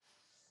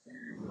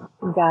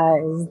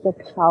Guys, the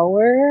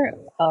power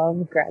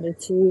of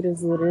gratitude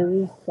is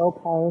literally so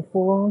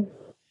powerful.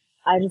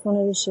 I just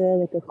wanted to share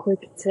like a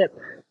quick tip.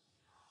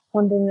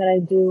 One thing that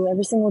I do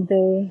every single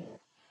day.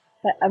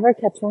 If I ever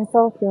catch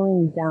myself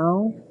feeling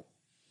down,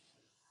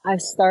 I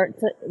start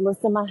to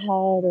list in my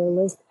head or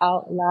list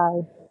out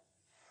loud.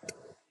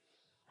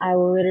 I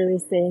will literally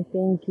say,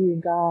 thank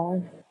you,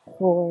 God,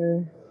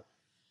 for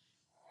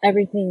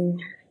everything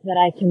that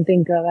I can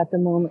think of at the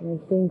moment.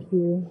 Like, thank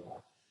you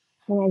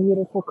for my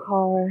beautiful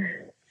car,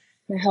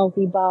 my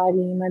healthy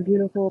body, my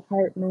beautiful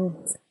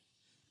apartment,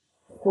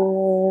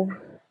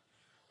 for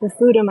the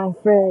food in my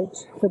fridge,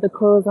 for the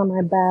clothes on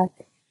my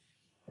back,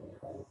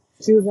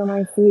 shoes on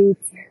my feet.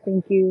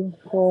 Thank you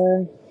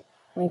for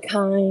my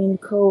kind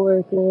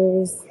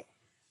coworkers.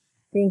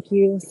 Thank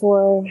you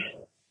for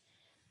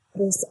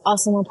this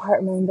awesome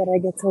apartment that I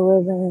get to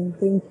live in.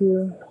 Thank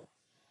you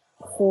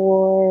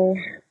for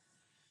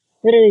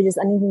literally just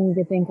anything you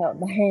could think of.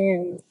 The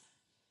hands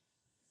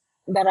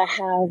that I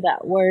have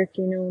that work,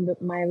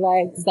 my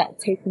legs that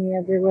take me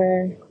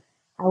everywhere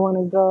I want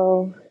to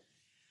go.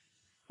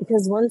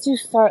 Because once you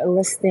start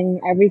listing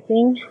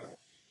everything,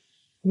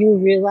 you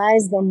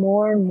realize the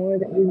more and more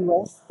that you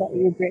list that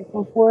you're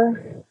grateful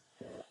for,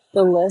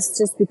 the list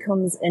just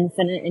becomes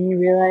infinite and you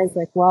realize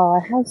like, wow,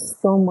 I have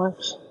so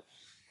much.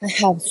 I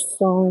have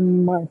so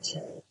much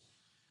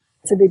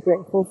to be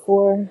grateful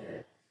for.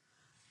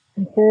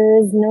 Like,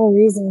 there is no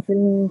reason for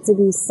me to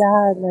be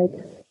sad. Like,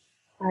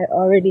 I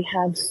already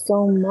have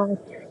so much.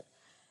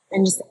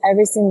 And just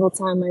every single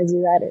time I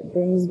do that, it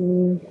brings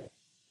me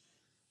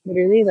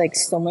literally like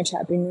so much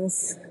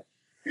happiness.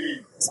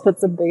 Just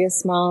puts the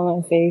biggest smile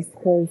on my face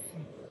because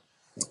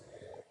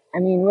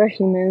we're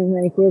human,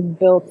 like we're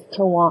built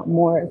to want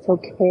more. It's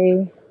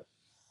okay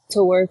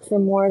to work for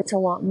more, to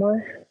want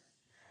more.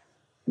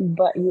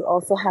 But you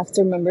also have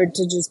to remember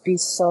to just be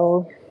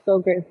so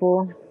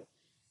grateful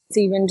to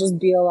even just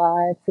be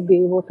alive, to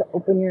be able to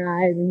open your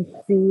eyes and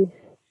see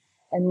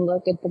and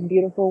look at the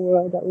beautiful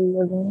world that we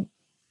live in.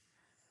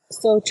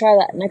 So try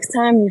that. Next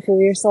time you feel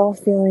yourself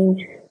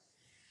feeling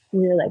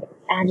either like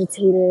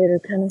agitated or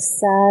kind of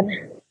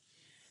sad,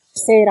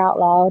 say it out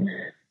loud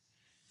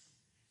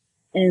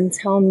and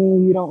tell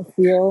me you don't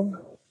feel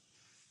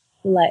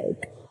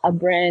like a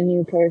brand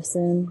new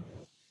person.